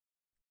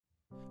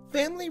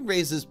Family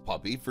raises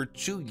puppy for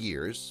 2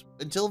 years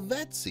until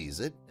vet sees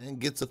it and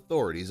gets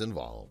authorities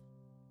involved.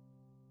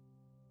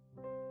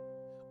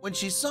 When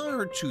she saw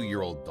her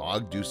 2-year-old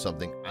dog do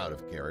something out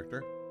of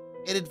character,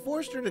 it had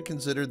forced her to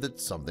consider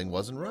that something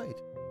wasn't right.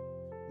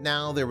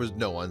 Now there was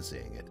no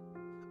unseeing it,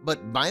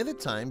 but by the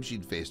time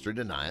she'd faced her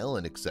denial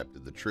and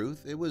accepted the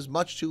truth, it was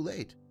much too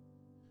late.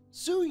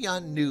 Su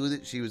Yan knew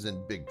that she was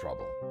in big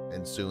trouble,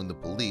 and soon the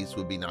police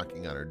would be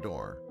knocking on her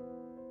door.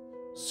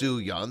 Su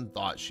Yan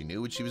thought she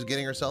knew what she was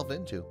getting herself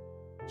into.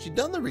 She'd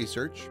done the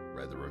research,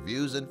 read the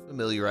reviews, and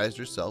familiarized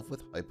herself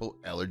with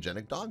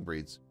hypoallergenic dog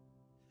breeds.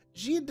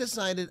 She had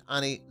decided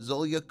on a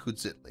Zolia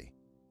Cutzitli,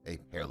 a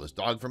hairless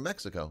dog from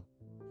Mexico.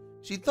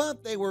 She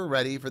thought they were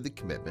ready for the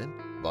commitment,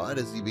 but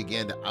as he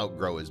began to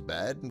outgrow his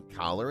bed and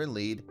collar and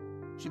lead,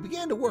 she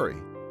began to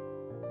worry.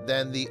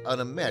 Then the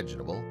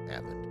unimaginable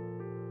happened.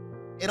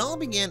 It all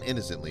began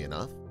innocently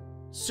enough.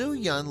 Su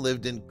Yan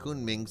lived in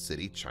Kunming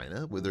City,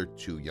 China, with her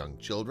 2 young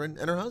children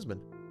and her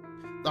husband.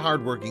 The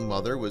hardworking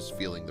mother was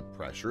feeling the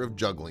pressure of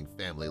juggling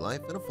family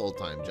life and a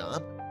full-time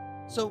job,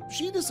 so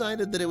she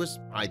decided that it was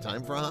high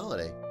time for a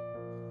holiday.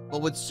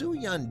 But what Su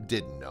Yan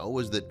didn't know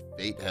was that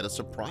fate had a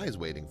surprise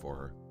waiting for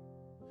her.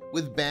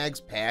 With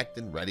bags packed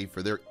and ready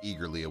for their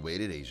eagerly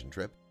awaited Asian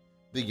trip,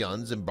 the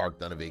Yuns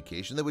embarked on a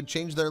vacation that would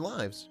change their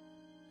lives.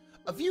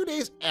 A few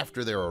days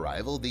after their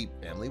arrival, the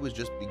family was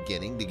just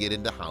beginning to get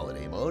into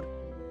holiday mode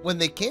when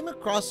they came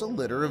across a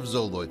litter of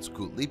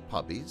Zoloitzkutli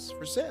puppies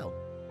for sale.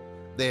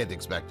 They had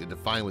expected to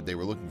find what they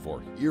were looking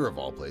for here of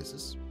all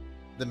places.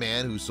 The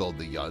man who sold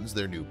the Yuns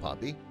their new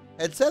puppy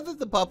had said that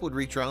the pup would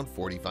reach around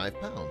 45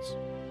 pounds.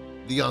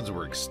 The Yuns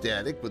were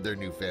ecstatic with their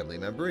new family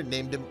member and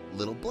named him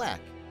Little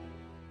Black.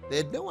 They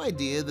had no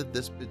idea that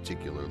this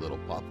particular little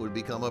pup would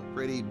become a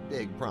pretty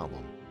big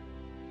problem.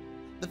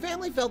 The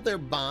family felt their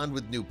bond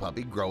with new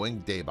puppy growing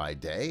day by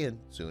day, and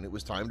soon it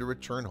was time to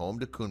return home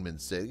to Kunming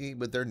City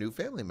with their new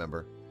family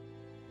member.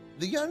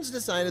 The Yuns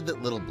decided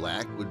that Little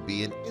Black would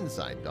be an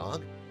inside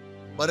dog,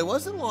 but it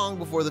wasn't long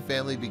before the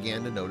family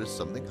began to notice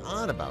something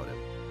odd about him.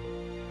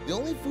 The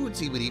only foods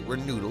he would eat were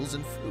noodles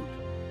and fruit,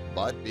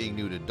 but being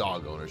new to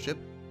dog ownership,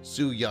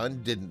 Su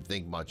Yan didn't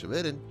think much of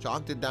it and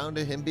chalked it down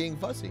to him being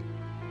fussy.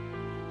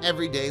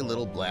 Every day,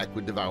 Little Black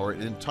would devour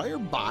an entire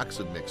box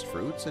of mixed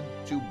fruits and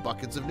 2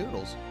 buckets of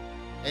noodles.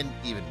 And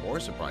even more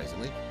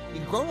surprisingly,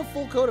 he'd grown a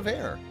full coat of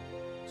hair.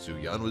 Su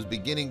Yan was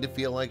beginning to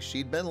feel like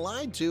she'd been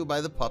lied to by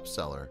the pup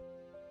seller.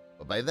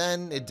 But by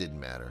then, it didn't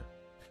matter.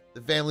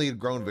 The family had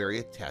grown very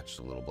attached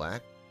to Little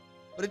Black,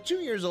 but at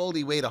 2 years old,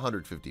 he weighed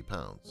 150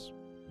 pounds.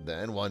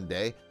 Then one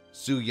day,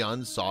 Su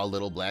Yan saw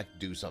Little Black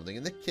do something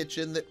in the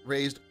kitchen that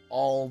raised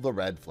all the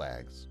red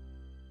flags.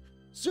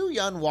 Su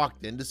Yan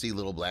walked in to see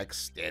Little Black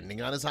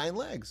standing on his hind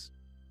legs.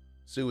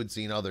 Su had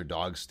seen other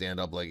dogs stand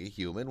up like a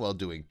human while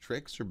doing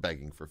tricks or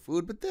begging for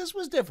food, but this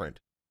was different.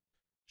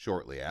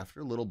 Shortly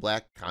after, Little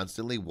Black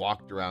constantly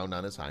walked around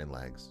on his hind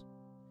legs.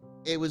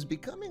 It was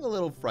becoming a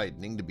little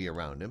frightening to be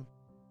around him,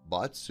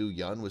 but Su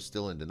Yan was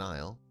still in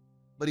denial.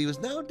 But he was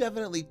now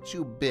definitely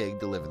too big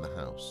to live in the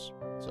house,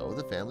 so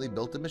the family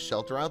built him a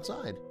shelter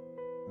outside.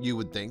 You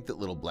would think that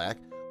Little Black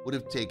would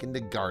have taken to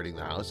guarding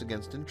the house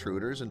against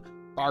intruders and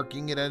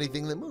barking at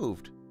anything that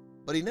moved,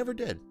 but he never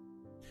did.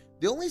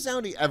 The only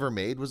sound he ever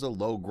made was a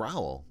low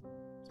growl.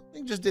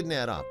 Something just didn't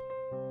add up.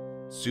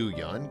 Su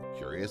Yan,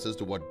 curious as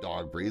to what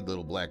dog breed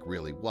Little Black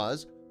really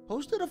was,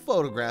 posted a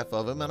photograph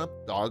of him on a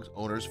dog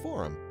owner's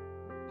forum,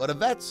 but a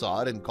vet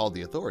saw it and called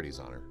the authorities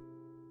on her.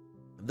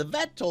 The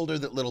vet told her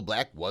that Little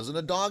Black wasn't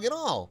a dog at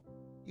all.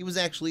 He was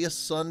actually a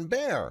sun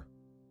bear.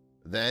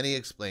 Then he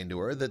explained to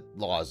her that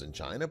laws in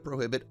China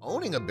prohibit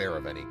owning a bear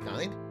of any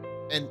kind,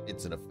 and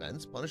it's an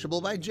offense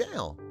punishable by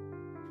jail.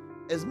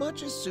 As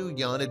much as Su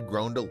Yan had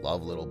grown to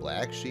love Little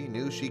Black, she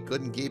knew she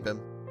couldn't keep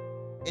him.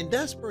 In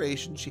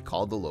desperation, she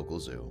called the local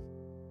zoo.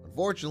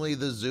 Unfortunately,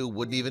 the zoo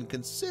wouldn't even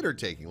consider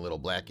taking Little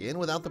Black in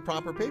without the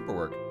proper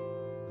paperwork.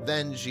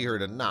 Then she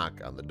heard a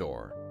knock on the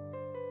door.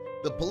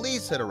 The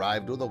police had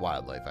arrived with a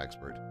wildlife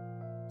expert.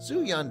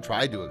 Su Yan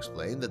tried to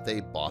explain that they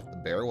bought the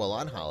bear while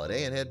on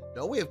holiday and had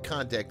no way of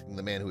contacting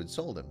the man who had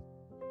sold him.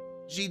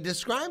 She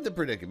described the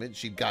predicament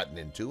she'd gotten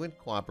into and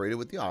cooperated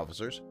with the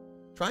officers,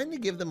 trying to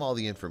give them all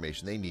the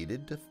information they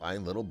needed to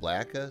find Little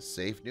Black a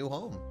safe new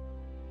home.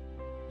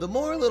 The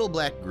more Little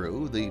Black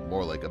grew, the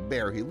more like a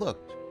bear he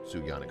looked,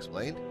 Su Yan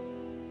explained.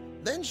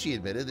 Then she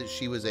admitted that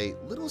she was a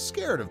little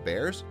scared of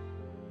bears.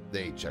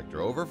 They checked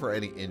her over for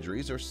any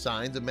injuries or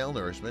signs of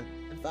malnourishment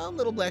and found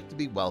Little Black to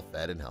be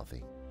well-fed and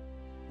healthy.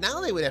 Now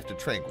they would have to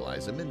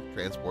tranquilize him and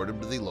transport him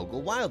to the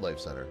local wildlife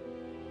center.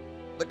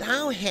 But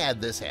how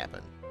had this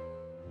happened?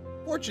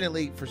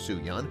 Fortunately for Su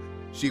Yan,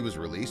 she was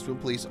released when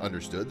police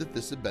understood that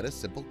this had been a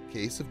simple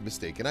case of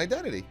mistaken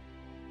identity.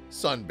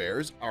 Sun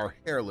bears are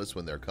hairless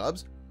when they're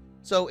cubs,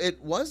 so it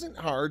wasn't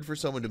hard for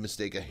someone to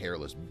mistake a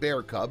hairless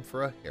bear cub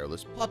for a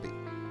hairless puppy.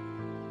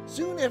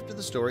 Soon after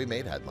the story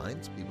made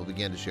headlines, people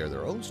began to share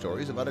their own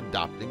stories about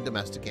adopting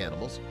domestic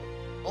animals,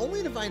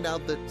 only to find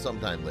out that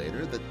sometime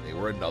later that they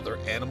were another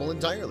animal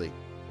entirely.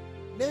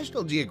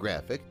 National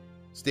Geographic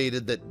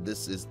stated that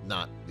this is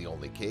not the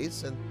only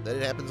case and that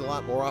it happens a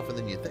lot more often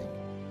than you think.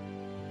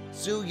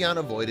 Su Yan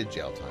avoided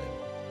jail time,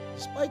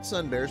 despite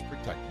Sun Bear's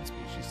protected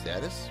species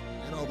status,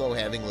 and although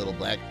having Little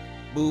Black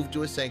move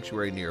to a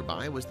sanctuary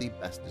nearby was the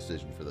best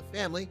decision for the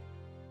family,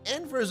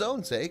 and for his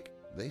own sake,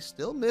 they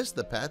still missed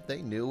the pet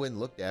they knew and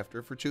looked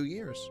after for 2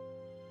 years.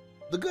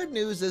 The good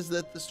news is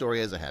that the story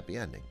has a happy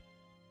ending.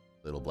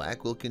 Little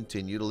Black will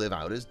continue to live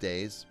out his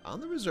days on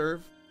the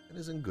reserve and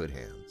is in good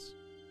hands.